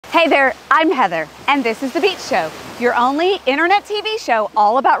Hey there, I'm Heather, and this is The Beach Show, your only internet TV show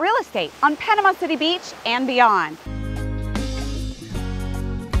all about real estate on Panama City Beach and beyond.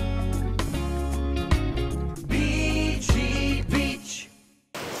 Beachy Beach.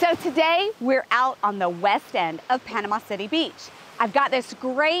 So today we're out on the west end of Panama City Beach. I've got this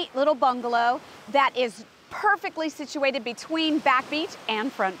great little bungalow that is perfectly situated between Back Beach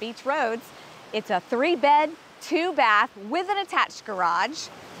and Front Beach roads. It's a 3-bed, 2-bath with an attached garage.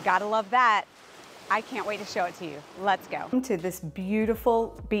 Gotta love that. I can't wait to show it to you. Let's go. To this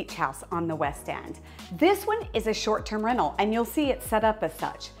beautiful beach house on the west end. This one is a short-term rental, and you'll see it set up as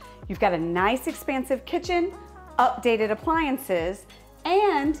such. You've got a nice expansive kitchen, updated appliances,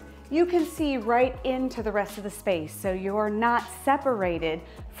 and you can see right into the rest of the space, so you're not separated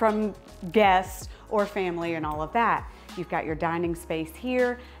from guests or family and all of that. You've got your dining space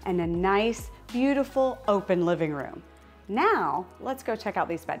here and a nice, beautiful open living room. Now, let's go check out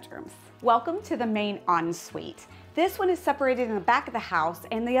these bedrooms. Welcome to the main ensuite. This one is separated in the back of the house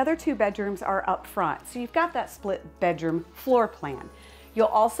and the other 2 bedrooms are up front. So you've got that split bedroom floor plan. You'll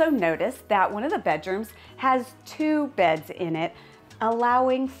also notice that one of the bedrooms has 2 beds in it,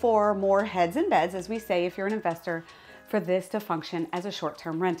 allowing for more heads and beds, as we say if you're an investor, for this to function as a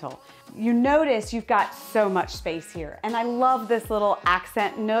short-term rental. You notice you've got so much space here, and I love this little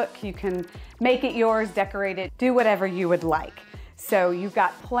accent nook. You can make it yours, decorate it, do whatever you would like. So you've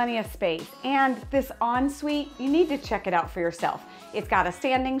got plenty of space, and this ensuite, you need to check it out for yourself. It's got a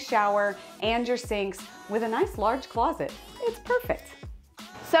standing shower and your sinks with a nice large closet. It's perfect.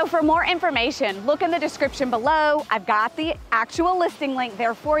 So for more information, look in the description below. I've got the actual listing link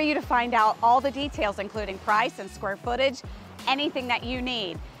there for you to find out all the details, including price and square footage, anything that you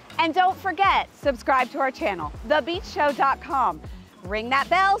need. And don't forget, subscribe to our channel, thebeachshow.com. Ring that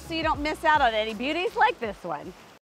bell so you don't miss out on any beauties like this one.